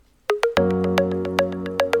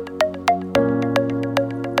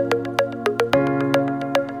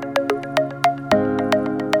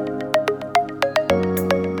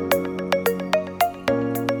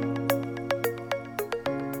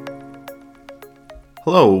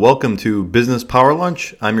Hello, welcome to Business Power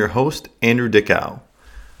Lunch. I'm your host, Andrew Dickow.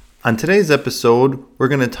 On today's episode, we're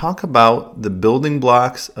going to talk about the building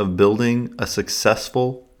blocks of building a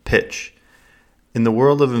successful pitch. In the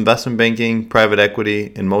world of investment banking, private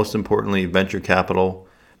equity, and most importantly, venture capital,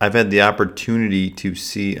 I've had the opportunity to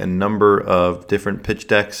see a number of different pitch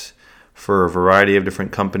decks for a variety of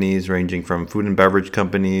different companies, ranging from food and beverage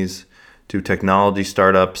companies to technology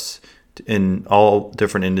startups in all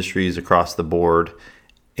different industries across the board.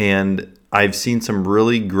 And I've seen some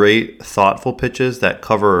really great, thoughtful pitches that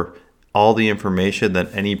cover all the information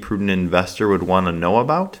that any prudent investor would want to know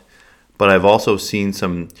about. But I've also seen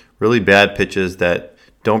some really bad pitches that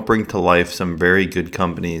don't bring to life some very good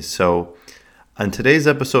companies. So on today's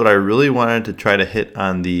episode, I really wanted to try to hit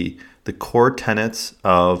on the core tenets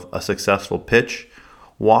of a successful pitch,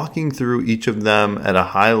 walking through each of them at a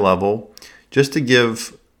high level, just to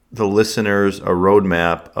give the listeners a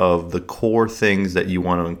roadmap of the core things that you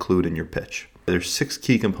want to include in your pitch. There's 6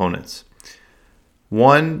 key components.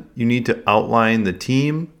 1, you need to outline the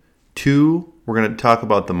team. 2, we're going to talk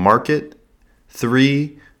about the market.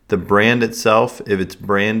 3, the brand itself, if it's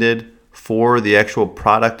branded. 4, the actual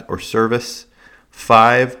product or service.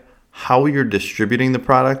 5, how you're distributing the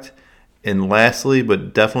product. And lastly,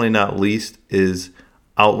 but definitely not least, is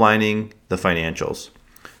outlining the financials.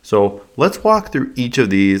 So let's walk through each of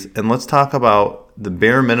these and let's talk about the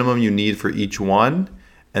bare minimum you need for each one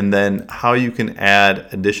and then how you can add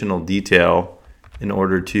additional detail in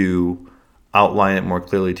order to outline it more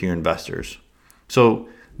clearly to your investors. So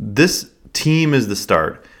this team is the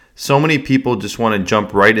start. So many people just want to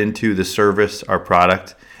jump right into the service or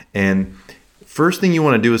product. And first thing you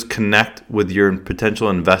want to do is connect with your potential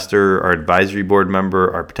investor or advisory board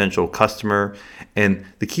member or potential customer. And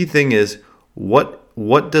the key thing is what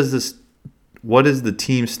does the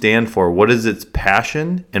team stand for? What is its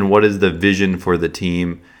passion and what is the vision for the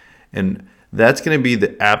team? And that's going to be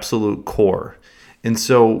the absolute core. And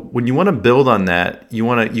so when you want to build on that,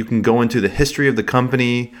 you can go into the history of the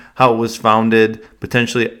company, how it was founded,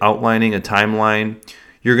 potentially outlining a timeline.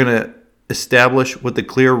 You're going to establish what the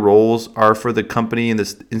clear roles are for the company in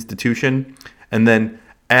this institution. And then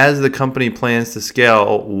as the company plans to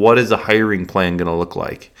scale, what is a hiring plan going to look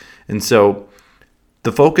like? And so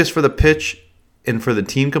the focus for the pitch and for the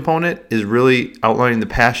team component is really outlining the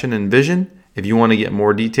passion and vision. If you want to get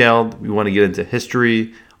more detailed, we want to get into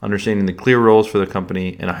history, understanding the clear roles for the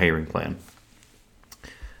company, and a hiring plan.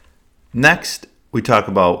 Next, we talk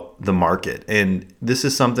about the market. And this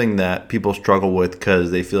is something that people struggle with because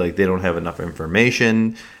they feel like they don't have enough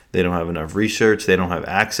information, they don't have enough research, they don't have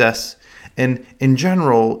access. And in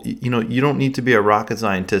general, you don't need to be a rocket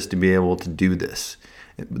scientist to be able to do this.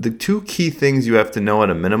 The 2 key things you have to know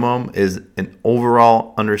at a minimum is an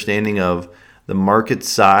overall understanding of the market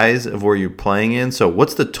size of where you're playing in. So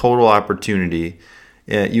what's the total opportunity?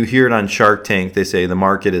 You hear it on Shark Tank. They say the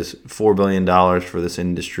market is $4 billion for this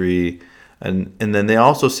industry. And then they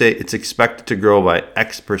also say it's expected to grow by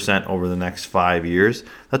X% over the next 5 years.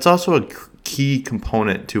 That's also a key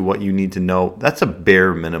component to what you need to know. That's a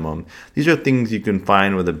bare minimum. These are things you can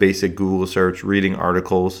find with a basic Google search, reading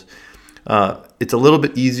articles. It's a little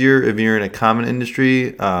bit easier if you're in a common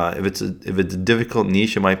industry. If it's a difficult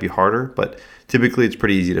niche, it might be harder, but typically it's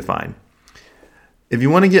pretty easy to find. If you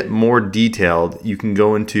want to get more detailed, you can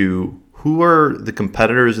go into who are the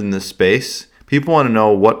competitors in this space. People want to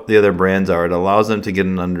know what the other brands are. It allows them to get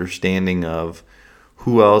an understanding of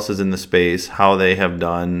who else is in the space, how they have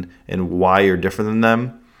done, and why you're different than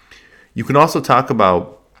them. You can also talk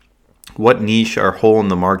about what niche or hole in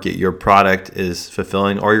the market your product is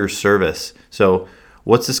fulfilling or your service. So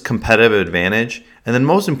what's this competitive advantage? And then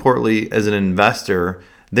most importantly, as an investor,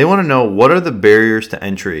 they want to know what are the barriers to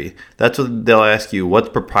entry. That's what they'll ask you. What's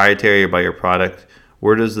proprietary about your product?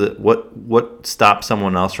 What stops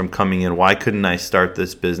someone else from coming in? Why couldn't I start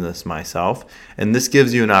this business myself? And this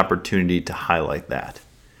gives you an opportunity to highlight that.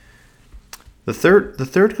 The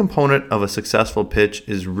third component of a successful pitch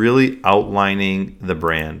is really outlining the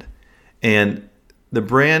brand. And the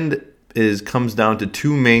brand comes down to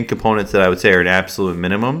 2 main components that I would say are an absolute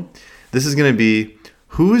minimum. This is going to be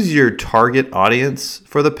who's your target audience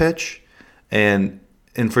for the pitch and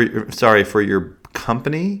for your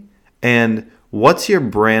company, and what's your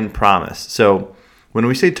brand promise. So when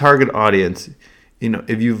we say target audience,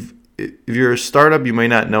 if you're a startup, you may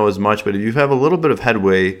not know as much, but if you have a little bit of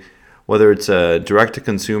headway, whether it's a direct to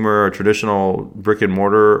consumer or traditional brick and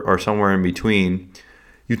mortar or somewhere in between,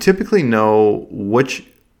 you typically know which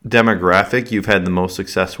demographic you've had the most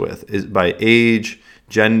success with is by age,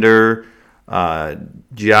 gender,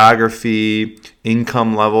 geography,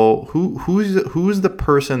 income level. Who's the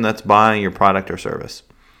person that's buying your product or service?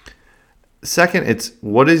 Second, it's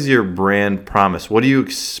what is your brand promise? What do you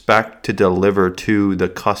expect to deliver to the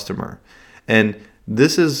customer? And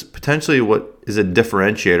this is potentially what is a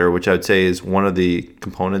differentiator, which I would say is one of the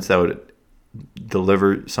components that would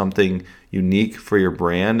deliver something unique for your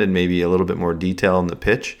brand and maybe a little bit more detail in the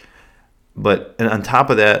pitch. And on top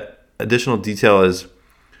of that, additional detail is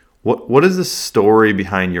what is the story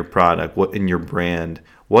behind your product, what in your brand?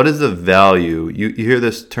 What is the value? You hear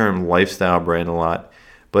this term lifestyle brand a lot.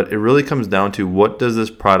 But it really comes down to what does this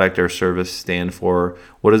product or service stand for?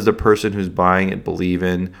 What does the person who's buying it believe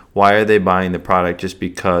in? Why are they buying the product just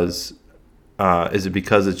because? Is it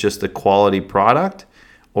because it's just a quality product?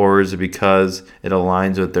 Or is it because it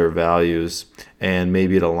aligns with their values and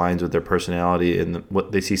maybe it aligns with their personality and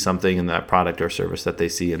what they see something in that product or service that they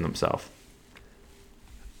see in themselves?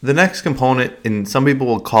 The next component, and some people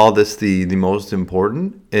will call this the most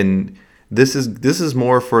important, and this is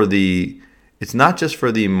more for it's not just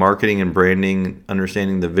for the marketing and branding,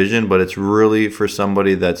 understanding the vision, but it's really for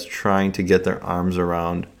somebody that's trying to get their arms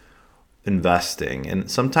around investing. And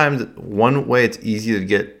sometimes one way it's easy to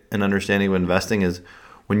get an understanding of investing is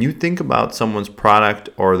when you think about someone's product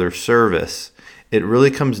or their service, it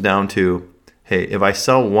really comes down to, hey, if I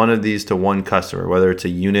sell one of these to one customer, whether it's a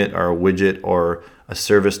unit or a widget or a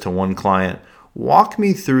service to one client, walk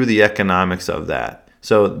me through the economics of that.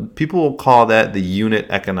 So people will call that the unit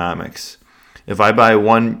economics. If I buy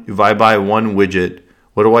one widget,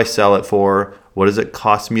 what do I sell it for? What does it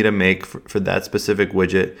cost me to make for that specific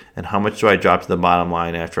widget? And how much do I drop to the bottom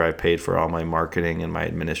line after I paid for all my marketing and my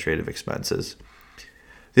administrative expenses?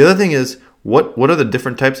 The other thing is, what are the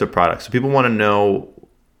different types of products? So people want to know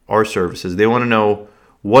our services. They want to know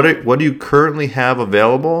what do you currently have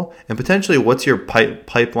available, and potentially what's your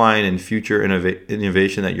pipeline and future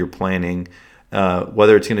innovation that you're planning.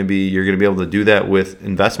 Whether it's going to be you're going to be able to do that with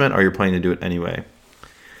investment or you're planning to do it anyway.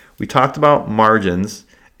 We talked about margins,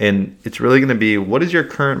 and it's really going to be what is your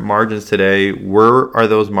current margins today? Where are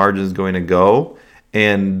those margins going to go?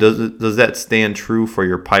 And does that stand true for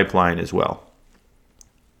your pipeline as well?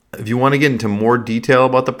 If you want to get into more detail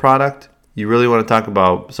about the product, you really want to talk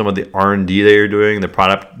about some of the R&D that you're doing, the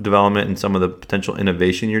product development, and some of the potential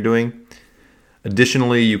innovation you're doing.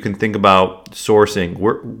 Additionally, you can think about sourcing.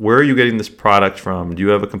 Where are you getting this product from? Do you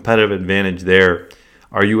have a competitive advantage there?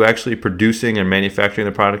 Are you actually producing and manufacturing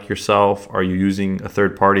the product yourself? Are you using a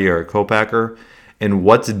third party or a co-packer? And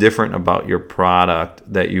what's different about your product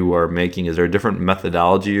that you are making? Is there a different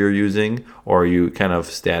methodology you're using? Or are you kind of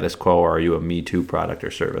status quo? Or are you a Me Too product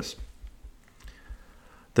or service?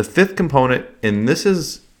 The fifth component, and this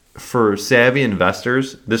is for savvy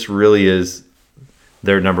investors, this really is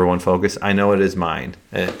their number one focus. I know it is mine.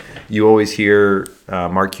 You always hear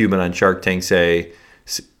Mark Cuban on Shark Tank say,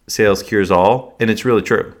 sales cures all, and it's really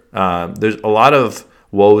true. There's a lot of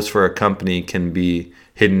woes for a company can be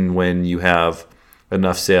hidden when you have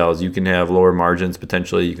enough sales. You can have lower margins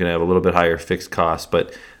potentially. You can have a little bit higher fixed costs,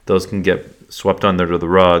 but those can get swept under the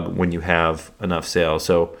rug when you have enough sales.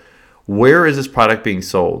 So where is this product being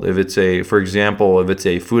sold? If it's for example, if it's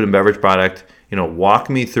a food and beverage product, walk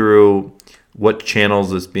me through what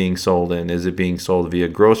channels it's being sold in. Is it being sold via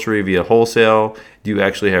grocery, via wholesale? Do you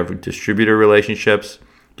actually have distributor relationships?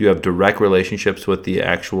 Do you have direct relationships with the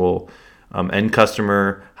actual end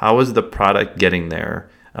customer? How is the product getting there?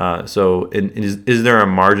 Is there a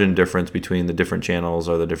margin difference between the different channels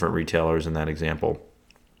or the different retailers in that example?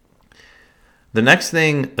 The next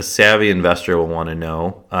thing a savvy investor will want to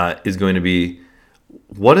know is going to be,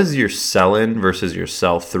 what is your sell-in versus your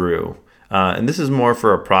sell-through? And this is more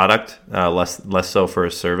for a product, less so for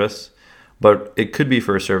a service, but it could be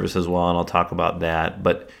for a service as well, and I'll talk about that.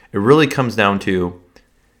 But it really comes down to,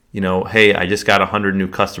 hey, I just got 100 new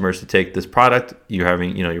customers to take this product.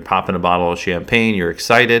 You're popping a bottle of champagne, you're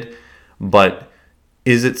excited, but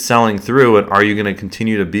is it selling through, and are you going to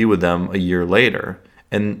continue to be with them a year later?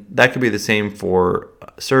 And that could be the same for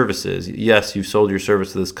services. Yes, you've sold your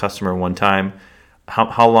service to this customer one time.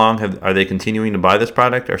 How long are they continuing to buy this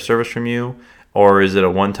product or service from you? Or is it a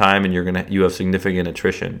one time and you have significant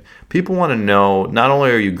attrition? People want to know, not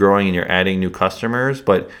only are you growing and you're adding new customers,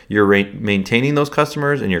 but you're maintaining those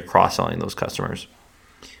customers and you're cross-selling those customers.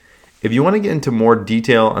 If you want to get into more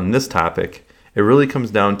detail on this topic, it really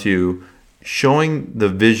comes down to showing the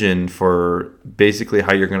vision for basically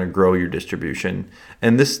how you're going to grow your distribution.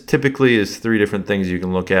 And this typically is 3 different things you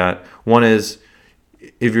can look at. One is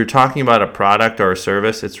if you're talking about a product or a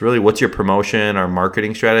service, it's really what's your promotion or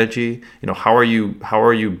marketing strategy? How are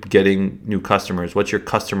you getting new customers? What's your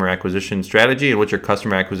customer acquisition strategy, and what's your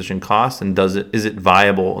customer acquisition cost, and is it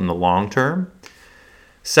viable in the long term?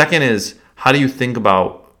 Second is, how do you think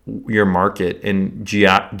about your market and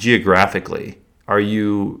geographically? Are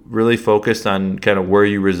you really focused on kind of where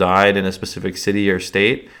you reside in a specific city or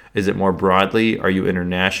state? Is it more broadly? Are you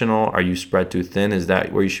international? Are you spread too thin? Is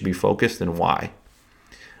that where you should be focused, and why?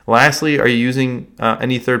 Lastly, are you using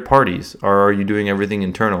any third parties, or are you doing everything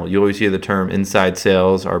internal? You always hear the term inside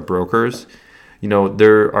sales or brokers.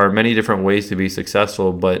 There are many different ways to be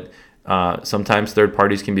successful, but sometimes third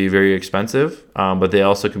parties can be very expensive, but they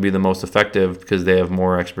also can be the most effective because they have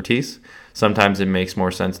more expertise. Sometimes it makes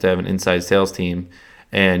more sense to have an inside sales team,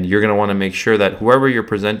 and you're going to want to make sure that whoever you're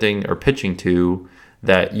presenting or pitching to,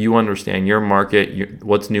 that you understand your market,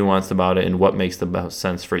 what's nuanced about it, and what makes the most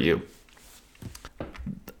sense for you.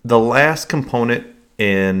 The last component,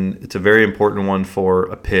 and it's a very important one for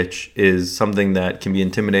a pitch, is something that can be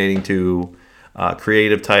intimidating to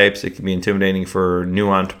creative types. It can be intimidating for new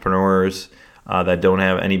entrepreneurs that don't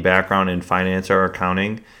have any background in finance or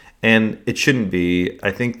accounting, and it shouldn't be. I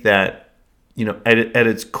think that at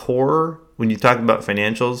its core, when you talk about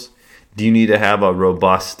financials, do you need to have a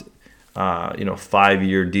robust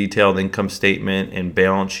 5-year detailed income statement and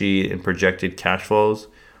balance sheet and projected cash flows?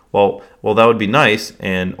 Well, that would be nice,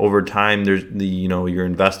 and over time, there's your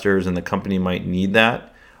investors and the company might need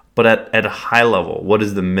that. But at a high level, what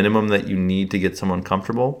is the minimum that you need to get someone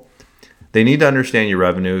comfortable? They need to understand your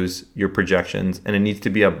revenues, your projections, and it needs to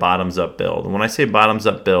be a bottoms-up build. And when I say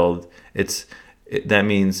bottoms-up build, that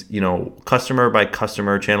means customer by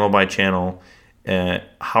customer, channel by channel.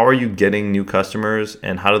 How are you getting new customers,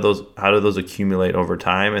 and how do those accumulate over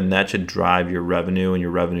time? And that should drive your revenue and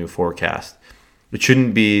your revenue forecast. It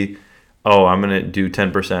shouldn't be, I'm going to do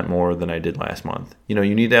 10% more than I did last month. You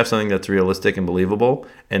need to have something that's realistic and believable,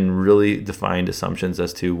 and really defined assumptions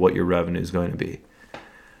as to what your revenue is going to be.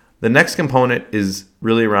 The next component is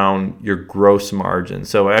really around your gross margin.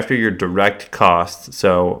 So after your direct costs,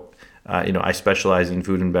 I specialize in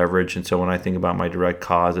food and beverage, and so when I think about my direct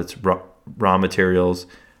costs, it's raw materials,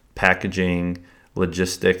 packaging,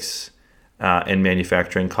 logistics, and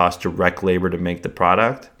manufacturing costs, direct labor to make the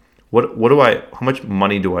product. How much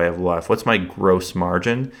money do I have left? What's my gross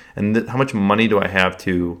margin? And how much money do I have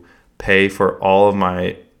to pay for all of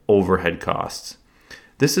my overhead costs?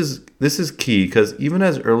 This is key, because even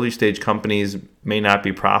as early stage companies may not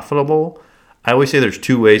be profitable, I always say there's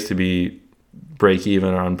two ways to be break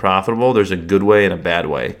even or unprofitable. There's a good way and a bad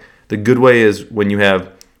way. The good way is when you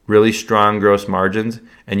have really strong gross margins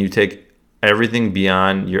and you take everything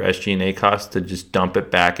beyond your SG&A costs to just dump it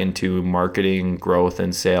back into marketing, growth,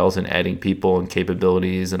 and sales, and adding people and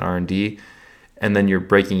capabilities and R&D, and then you're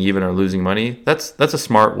breaking even or losing money. That's a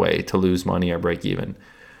smart way to lose money or break even.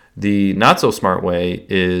 The not so smart way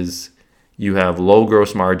is you have low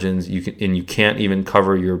gross margins, you can't even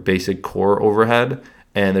cover your basic core overhead,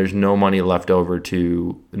 and there's no money left over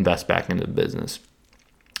to invest back into the business.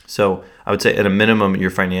 So I would say at a minimum, your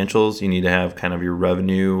financials, you need to have kind of your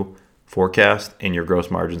revenue forecast and your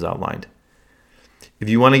gross margins outlined. If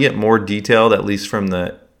you want to get more detailed, at least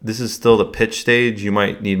this is still the pitch stage, you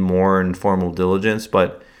might need more informal diligence,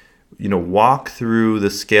 but walk through the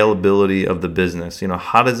scalability of the business.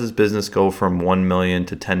 How does this business go from 1 million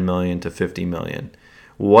to 10 million to 50 million?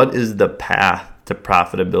 What is the path to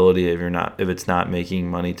profitability if it's not making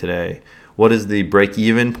money today? What is the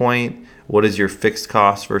break-even point? What is your fixed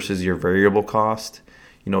cost versus your variable cost?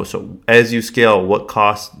 So as you scale, what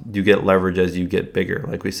costs do you get leverage as you get bigger?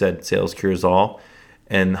 Like we said, sales cures all.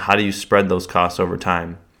 And how do you spread those costs over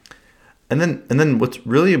time? And then what's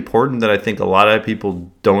really important that I think a lot of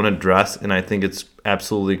people don't address, and I think it's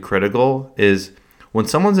absolutely critical, is when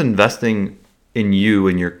someone's investing in you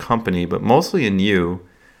and your company, but mostly in you,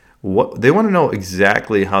 they want to know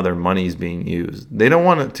exactly how their money is being used. They don't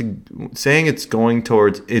want saying it's going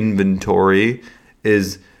towards inventory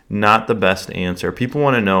is not the best answer. People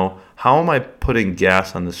want to know, how am I putting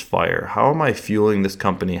gas on this fire? How am I fueling this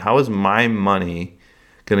company? How is my money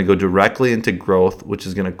going to go directly into growth, which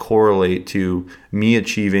is going to correlate to me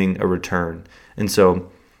achieving a return? And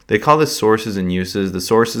so they call this sources and uses. The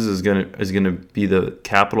sources is going to be the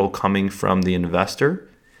capital coming from the investor,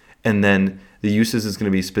 and then the uses is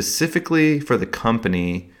going to be specifically for the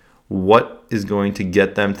company. What is going to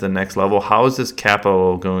get them to the next level? How is this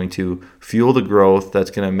capital going to fuel the growth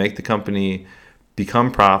that's going to make the company become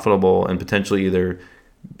profitable and potentially either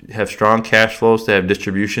have strong cash flows to have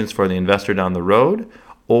distributions for the investor down the road,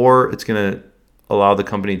 or it's going to allow the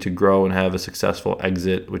company to grow and have a successful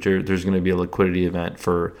exit, there's going to be a liquidity event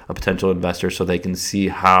for a potential investor so they can see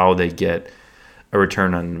how they get a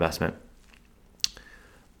return on investment.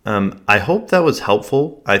 I hope that was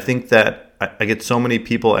helpful. I think that I get so many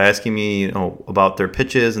people asking me, about their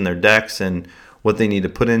pitches and their decks and what they need to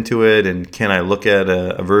put into it, and can I look at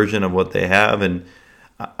a version of what they have? And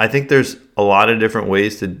I think there's a lot of different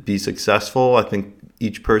ways to be successful. I think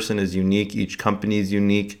each person is unique, each company is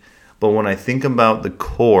unique. But when I think about the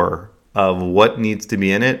core of what needs to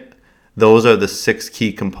be in it, those are the 6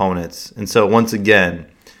 key components. And so once again,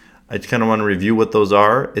 I just kind of want to review what those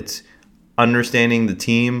are. It's understanding the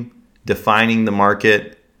team, defining the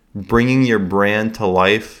market, bringing your brand to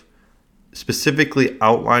life, specifically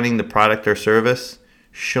outlining the product or service,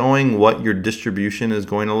 showing what your distribution is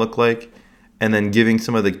going to look like, and then giving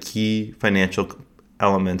some of the key financial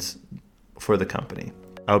elements for the company.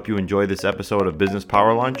 I hope you enjoyed this episode of Business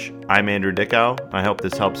Power Lunch. I'm Andrew Dickow. I hope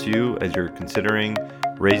this helps you as you're considering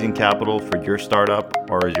raising capital for your startup,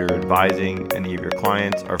 or as you're advising any of your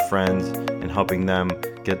clients or friends and helping them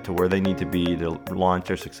get to where they need to be to launch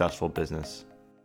their successful business.